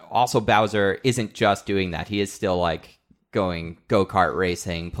out, also Bowser isn't just doing that. He is still, like, going go-kart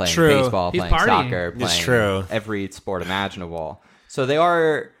racing, playing baseball, playing soccer, playing every sport imaginable. So they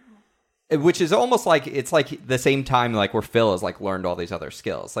are... Which is almost like... It's like the same time, like, where Phil has, like, learned all these other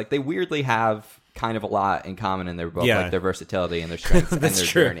skills. Like, they weirdly have kind of a lot in common in their both, like, their versatility and their strengths and their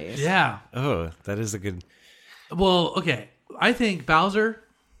journeys. Yeah. Oh, that is a good... Well, okay. I think Bowser,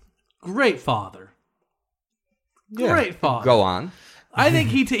 great father. Great father. Go on. I think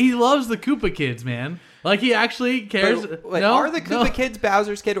he loves the Koopa kids, man. Like, he actually cares. Wait, are the Koopa kids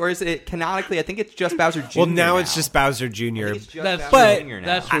Bowser's kid, or is it canonically? I think it's just Bowser Jr. Well, now it's just Bowser Jr.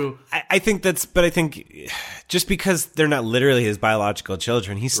 That's true. I think just because they're not literally his biological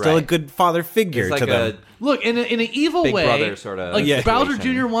children, he's still a good father figure like to them. Look, in an evil big way, brother sort of like Bowser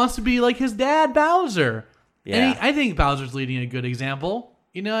Jr. wants to be like his dad, Bowser. Yeah. And I think Bowser's leading a good example.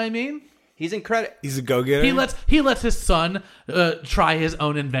 You know what I mean? He's incredible. He's a go-getter. He lets his son try his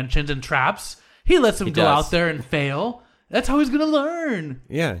own inventions and traps. He lets him go out there and fail. That's how he's going to learn.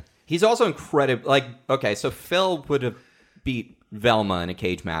 Yeah. He's also incredible. Like, okay, so Phil would have beat Velma in a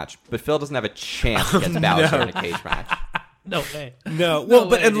cage match, but Phil doesn't have a chance against Bowser in a cage match. No way. No.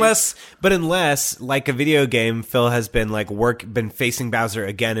 Well, unless like a video game, Phil has been been facing Bowser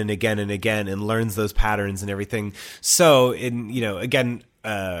again and again and again and learns those patterns and everything. So again,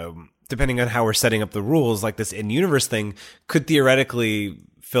 depending on how we're setting up the rules, like this in-universe thing, could theoretically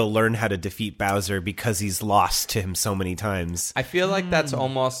Phil learn how to defeat Bowser because he's lost to him so many times? I feel like that's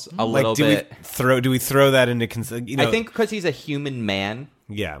almost a little bit... Do we throw that into... I think because he's a human man.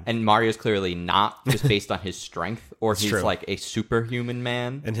 Yeah. And Mario's clearly not, just based on his strength, or he's like a superhuman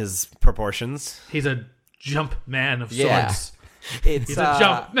man. And his proportions. He's a jump man of sorts. He's a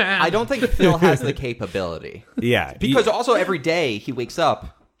jump man. I don't think Phil has the capability. Yeah. Because also every day he wakes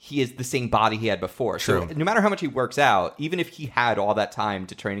up, he is the same body he had before. True. So no matter how much he works out, even if he had all that time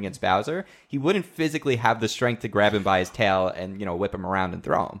to train against Bowser, he wouldn't physically have the strength to grab him by his tail and, whip him around and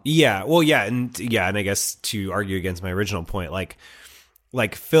throw him. Yeah. Well, and I guess to argue against my original point,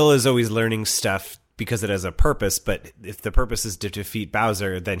 like Phil is always learning stuff because it has a purpose, but if the purpose is to defeat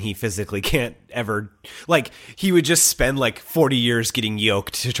Bowser, then he physically can't ever... Like, he would just spend 40 years getting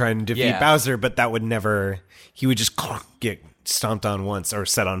yoked to try and defeat Bowser, but that would never... He would just get stomped on once or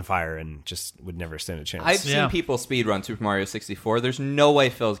set on fire and just would never stand a chance. I've seen people speedrun Super Mario 64. There's no way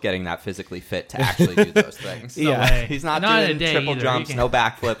Phil's getting that physically fit to actually do those things. He's not doing triple jumps, no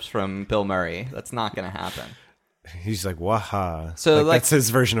backflips from Bill Murray. That's not going to happen. He's like, waha. So that's his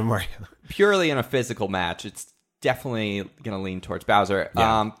version of Mario. Purely in a physical match, it's definitely going to lean towards Bowser.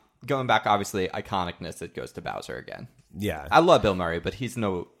 Yeah. Going back, obviously, iconicness, it goes to Bowser again. Yeah. I love Bill Murray, but he's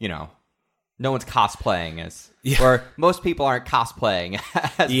no one's cosplaying as... Yeah. Or most people aren't cosplaying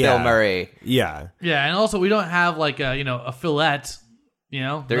as Bill Murray. Yeah. Yeah, and also we don't have a Philette.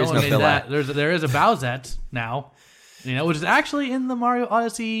 There is no Philette. There is a Bowsette now, which is actually in the Mario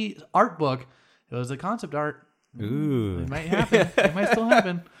Odyssey art book. It was a concept art. Ooh. It might happen. It might still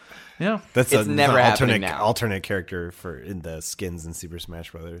happen. Yeah. That's it's never happening now. Alternate character in the skins in Super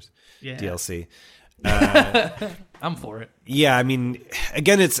Smash Brothers DLC. I'm for it. Yeah, I mean,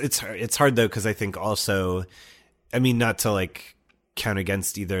 again, it's hard though, because I think also, I mean, not to count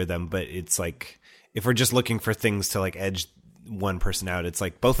against either of them, but it's if we're just looking for things to edge one person out, it's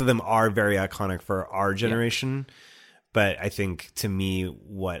both of them are very iconic for our generation, But I think to me,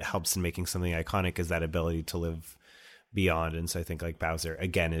 what helps in making something iconic is that ability to live beyond. And so I think like Bowser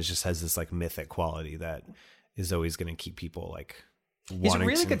again just has this like mythic quality that is always going to keep people like wanting He's a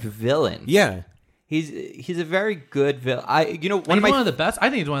really good villain. Yeah. He's a very good villain. One of the best. I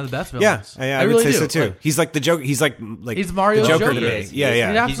think he's one of the best villains. Yeah, I would really say do. so too. He's like the joke. He's like he's Mario's the Joker Joker. to me.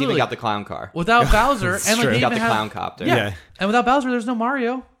 Yeah. He's even got the clown car. Without Bowser, and like true. they He got even the have- clown copter. Yeah. And without Bowser, there's no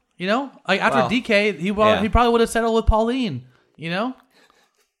Mario. You know, like after DK, he probably would have settled with Pauline. You know,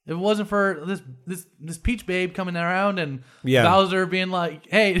 if it wasn't for this Peach babe coming around and Bowser being like,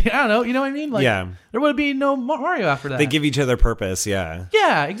 "Hey, I don't know," you know what I mean? Like, there would be no Mario after that. They give each other purpose. Yeah.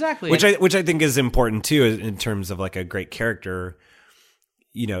 Yeah, exactly. Which I think is important too in terms of like a great character.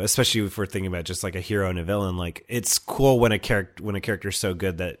 You know, especially if we're thinking about just like a hero and a villain. Like it's cool when a character is so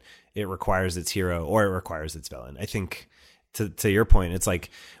good that it requires its hero or it requires its villain. I think to your point, it's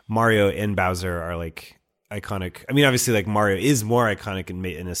like Mario and Bowser are like iconic. I mean, obviously, like Mario is more iconic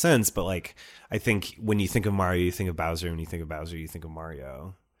in a sense, but like I think when you think of Mario, you think of Bowser. When you think of Bowser, you think of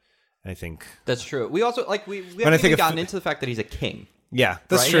Mario. I think that's true. We also like we haven't even gotten into the fact that he's a king. Yeah,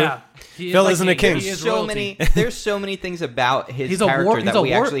 that's right? true. Yeah. Phil isn't a king. There's so many things about his character that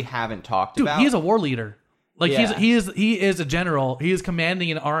we actually haven't talked about. He is a war leader. Like he is a general. He is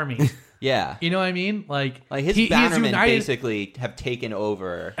commanding an army. Yeah. You know what I mean? Like his bannermen basically have taken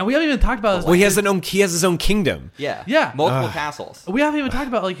over. And we haven't even talked about this. Well, he has his own kingdom. Yeah. Yeah. Multiple castles. We haven't even talked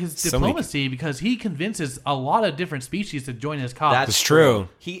about like his diplomacy because he convinces a lot of different species to join his cause. That's true.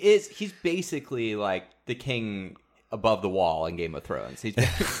 He's basically like the king above the wall in Game of Thrones. He's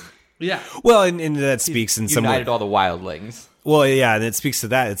yeah. Well, and that speaks in some way. United all the wildlings. Well, yeah, and it speaks to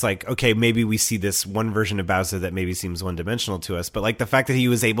that. It's like, okay, maybe we see this one version of Bowser that maybe seems one-dimensional to us, but like the fact that he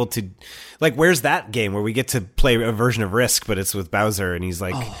was able to, like, where's that game where we get to play a version of Risk, but it's with Bowser, and he's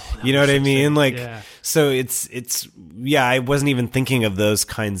like, you know what I mean? Like, so it's, I wasn't even thinking of those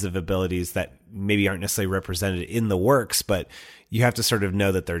kinds of abilities that maybe aren't necessarily represented in the works, but you have to sort of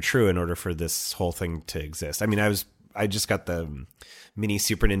know that they're true in order for this whole thing to exist. I mean, I just got the mini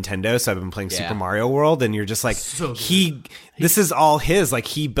Super Nintendo, so I've been playing Super Mario World, and you're just like, this is all his. Like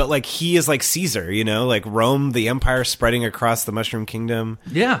he is like Caesar, you know, like Rome, the empire spreading across the Mushroom Kingdom.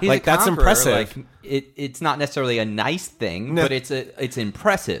 Yeah, like that's impressive. Like, it's not necessarily a nice thing, but it's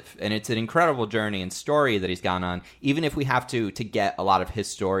impressive, and it's an incredible journey and story that he's gone on. Even if we have to get a lot of his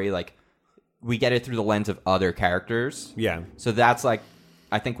story, like we get it through the lens of other characters. Yeah, so that's like,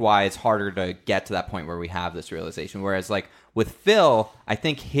 I think why it's harder to get to that point where we have this realization. Whereas like with Phil, I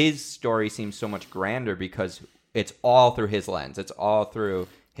think his story seems so much grander because it's all through his lens. It's all through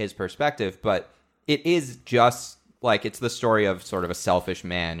his perspective. But it is just like, it's the story of sort of a selfish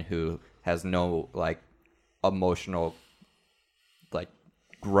man who has no like emotional like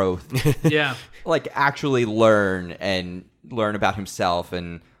growth. Yeah. Like actually learn about himself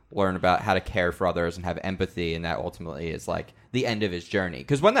and learn about how to care for others and have empathy. And that ultimately is like the end of his journey.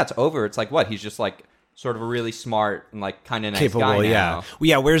 Because when that's over, it's like, what? He's just like sort of a really smart and like kind of nice capable guy now. Yeah. Well,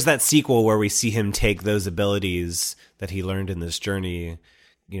 yeah, where's that sequel where we see him take those abilities that he learned in this journey,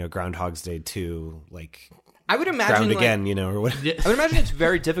 you know, Groundhog's Day 2, like I would imagine ground like, again, you know, or what? I would imagine it's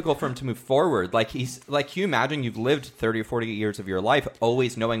very difficult for him to move forward. Like he's like, can you imagine you've lived 30 or 40 years of your life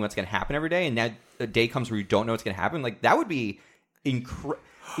always knowing what's going to happen every day, and now a day comes where you don't know what's going to happen? Like that would be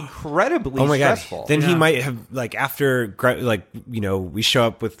incredibly stressful. God. Then he might have like after like, you know, we show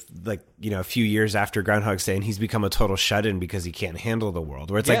up with like, you know, a few years after Groundhog's Day and he's become a total shut-in because he can't handle the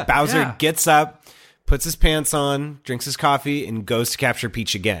world, where it's like Bowser gets up, puts his pants on, drinks his coffee, and goes to capture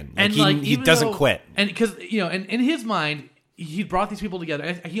Peach again. Like, and he doesn't quit. And because, you know, and in his mind, he brought these people together.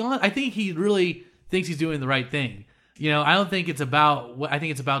 I think he really thinks he's doing the right thing. You know, I don't think it's about. I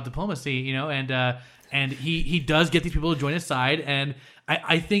think it's about diplomacy. You know, and he does get these people to join his side, and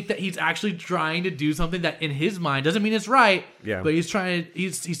I think that he's actually trying to do something that in his mind doesn't mean it's right. Yeah. But he's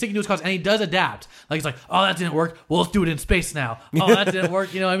sticking to his cause, and he does adapt. Like he's like, oh, that didn't work. Well, let's do it in space now. Oh, that didn't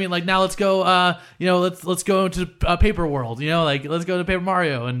work. You know what I mean? Like now let's go. You know, let's go to Paper World. You know, like let's go to Paper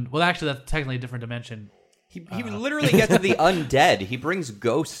Mario. And well, actually, that's technically a different dimension. He literally gets to the undead. He brings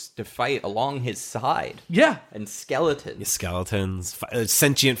ghosts to fight along his side. Yeah. And skeletons.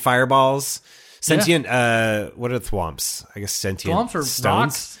 Sentient fireballs. Sentient, what are thwomps? I guess sentient thwomps are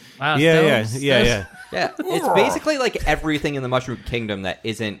stones. Rocks. Yeah. Yeah, it's basically like everything in the Mushroom Kingdom that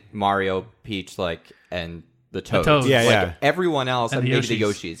isn't Mario, Peach, like, and the Toads. Yeah, like, everyone else, and maybe the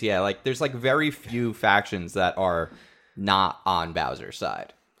Yoshis. Yoshis. Yeah, like, there's like very few factions that are not on Bowser's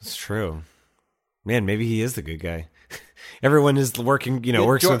side. It's true. Man, maybe he is the good guy. Everyone is working,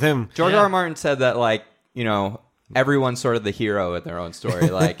 works with him. George R. R. Martin said that, like, everyone's sort of the hero in their own story.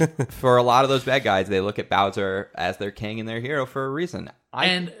 Like for a lot of those bad guys, they look at Bowser as their king and their hero for a reason.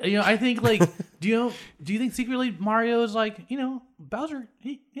 I think like, do you think secretly Mario is like, Bowser?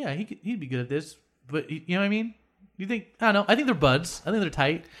 He'd be good at this, but you know what I mean? You think? I don't know. I think they're buds. I think they're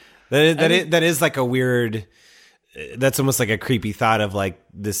tight. That is like a weird. That's almost like a creepy thought of like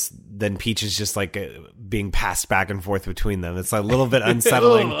this. Then Peach is just like being passed back and forth between them. It's a little bit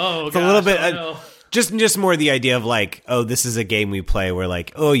unsettling. It's a little bit. Just more the idea of like, oh, this is a game we play where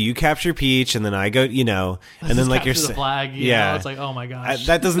like, oh, you capture Peach and then I go, and then like you're the flag. Yeah, it's like, oh my gosh,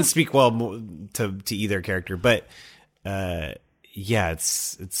 that doesn't speak well to either character. But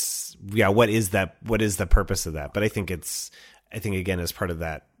it's what is that? What is the purpose of that? But I think again, as part of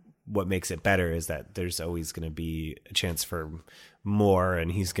that, what makes it better is that there's always going to be a chance for more,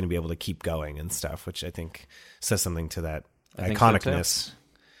 and he's going to be able to keep going and stuff, which I think says something to that iconicness. So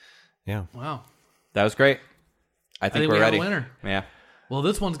yeah. Wow. That was great. I think we're ready. Have a winner. Yeah. Well,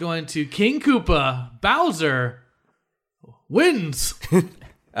 this one's going to King Koopa. Bowser wins.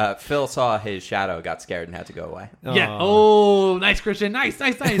 Phil saw his shadow, got scared, and had to go away. Yeah. Oh, nice, Christian. Nice.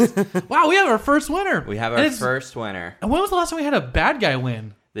 Wow, we have our first winner. We have our first winner. And when was the last time we had a bad guy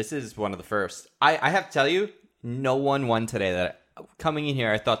win? This is one of the first. I have to tell you, no one won today. That coming in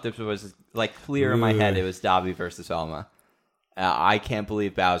here, I thought this was like clear in my head. It was Dobby versus Velma. I can't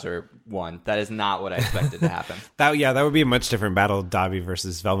believe Bowser won. That is not what I expected to happen. That would be a much different battle, Dobby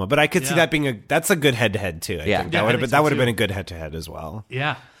versus Velma. But I could see that being that's a good head-to-head too. I think that would have been a good head-to-head as well.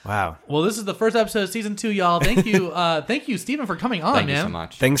 Yeah. Wow. Well, this is the first episode of season 2, y'all. Thank you, Stephen, for coming on, Thank man. you so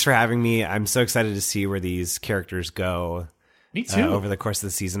much. Thanks for having me. I'm so excited to see where these characters go. Me too. Over the course of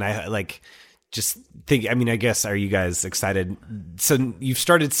the season, I I guess, are you guys excited? So you've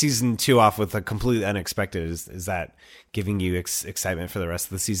started season 2 off with a completely unexpected. Is that giving you excitement for the rest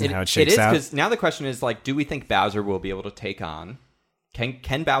of the season? How it shakes out? It is, because now the question is like, do we think Bowser will be able to take on?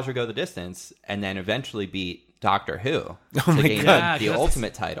 Can Bowser go the distance and then eventually beat Doctor Who to gain the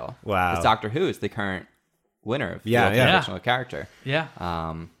ultimate title? Wow, because Doctor Who is the current winner of the ultimate original character. Yeah,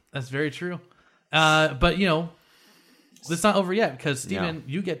 that's very true. But it's not over yet because Steven,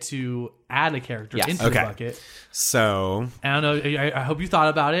 you get to add a character into the bucket. So I don't know. I hope you thought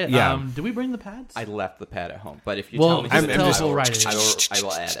about it. Yeah. Did we bring the pads? I left the pad at home, but if you tell me, I will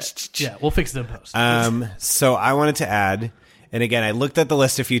add it. Yeah, we'll fix it in post. So I wanted to add, and again, I looked at the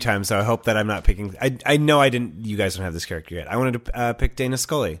list a few times, so I hope that I'm not picking. I know I didn't. You guys don't have this character yet. I wanted to pick Dana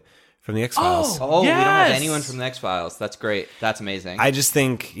Scully from the X-Files. Oh, yes! We don't have anyone from the X-Files. That's great. That's amazing. I just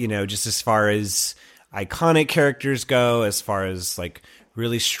think just as far as iconic characters go, as far as like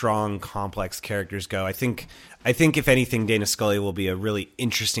really strong, complex characters go, I think if anything, Dana Scully will be a really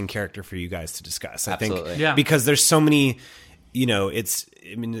interesting character for you guys to discuss. Absolutely. I think, because there's so many, the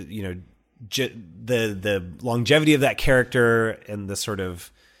longevity of that character and the sort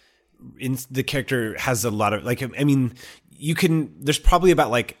of the character has a lot of there's probably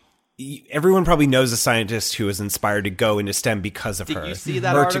about like. Everyone probably knows a scientist who was inspired to go into STEM because of her. Did you see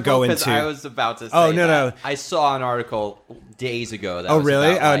that article? Because I was about to say no. I saw an article days ago. That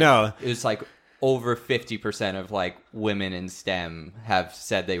really? About, no. It was like over 50% of like women in STEM have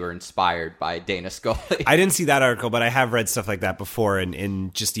said they were inspired by Dana Scully. I didn't see that article, but I have read stuff like that before,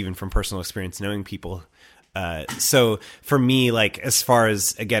 and just even from personal experience knowing people. So for me, like as far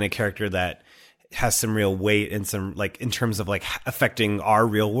as again a character that has some real weight and some like in terms of like affecting our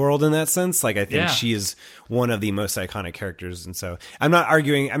real world in that sense. Like I think she is one of the most iconic characters, and so I'm not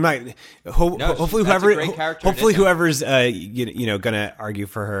arguing. I'm not. Hopefully, whoever's gonna argue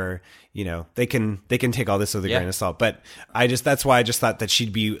for her, they can take all this with a grain of salt. But that's why I just thought that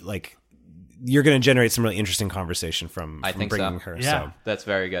she'd be like. You're going to generate some really interesting conversation from bringing her. Yeah. So that's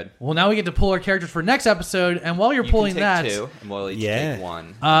very good. Well, now we get to pull our characters for next episode, and while you're pulling can take that, 2, and we'll each take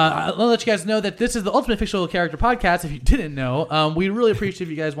 1. I'll let you guys know that this is the Ultimate Fictional Character Podcast. If you didn't know, we'd really appreciate if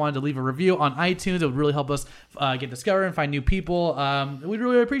you guys wanted to leave a review on iTunes. It would really help us get discovered and find new people. We'd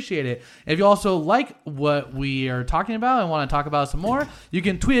really appreciate it. If you also like what we are talking about and want to talk about some more, you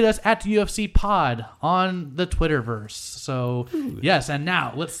can tweet at us at UFC Pod on the Twitterverse. So yes, and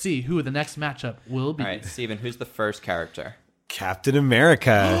now let's see who the next matchup will be. All right, Steven, who's the first character? Captain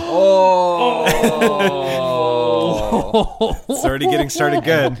America. It's already getting started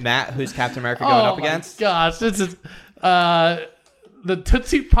good. Matt, who's Captain America going up against? Gosh, this is the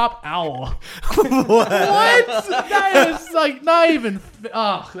Tootsie Pop Owl. What? That is like not even.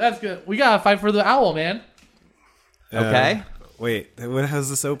 Oh, that's good. We gotta fight for the owl, man. Okay. Wait, how's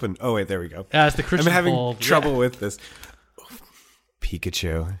this open? Oh wait, there we go. It's the Christian I'm having Fold. trouble with this.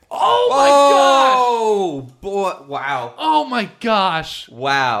 Pikachu. Oh my gosh! Oh boy! Wow! Oh my gosh!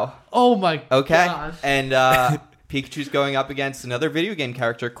 Wow! Oh my Okay, gosh! and Pikachu's going up against another video game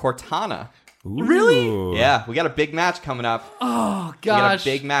character, Cortana. Ooh. Really? Yeah, we got a big match coming up. Oh, We got gosh. a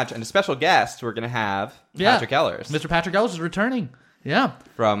big match. And a special guest we're going to have, Patrick Ellers. Mr. Patrick Ellers is returning. Yeah.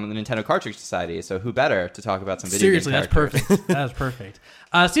 From the Nintendo Cartridge Society. So who better to talk about some video Seriously, game that's characters? perfect. That's perfect.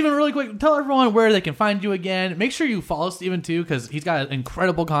 Steven, really quick, tell everyone where they can find you again. Make sure you follow Steven, too, because he's got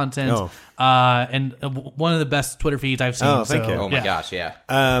incredible content and one of the best Twitter feeds I've seen. Oh, thank you. Oh, my gosh, yeah.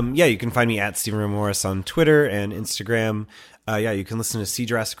 Yeah, you can find me at Stephen Ray Morris on Twitter and Instagram. You can listen to See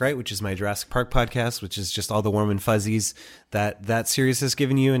Jurassic Right, which is my Jurassic Park podcast, which is just all the warm and fuzzies that series has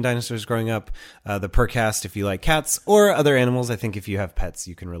given you in dinosaurs growing up. The Percast, if you like cats or other animals. I think if you have pets,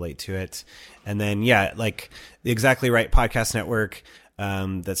 you can relate to it. And then, the Exactly Right podcast network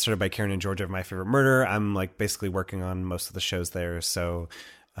that's started by Karen and Georgia of My Favorite Murder. I'm basically working on most of the shows there. So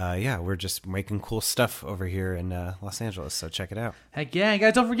we're just making cool stuff over here in Los Angeles, so check it out. Heck yeah, and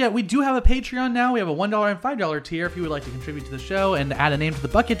guys, don't forget, we do have a Patreon now. We have a $1 and $5 tier if you would like to contribute to the show and add a name to the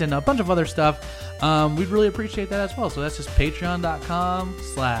bucket and a bunch of other stuff. We'd really appreciate that as well. So that's just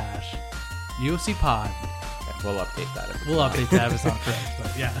patreon.com/UFC pod. We'll update that. We'll update that if it's not correct,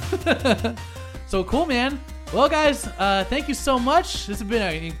 but yeah. So cool, man. Well, guys, thank you so much. This has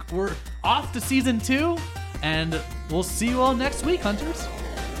been we're off to season 2, and we'll see you all next week, hunters.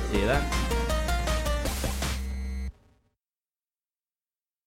 See you then.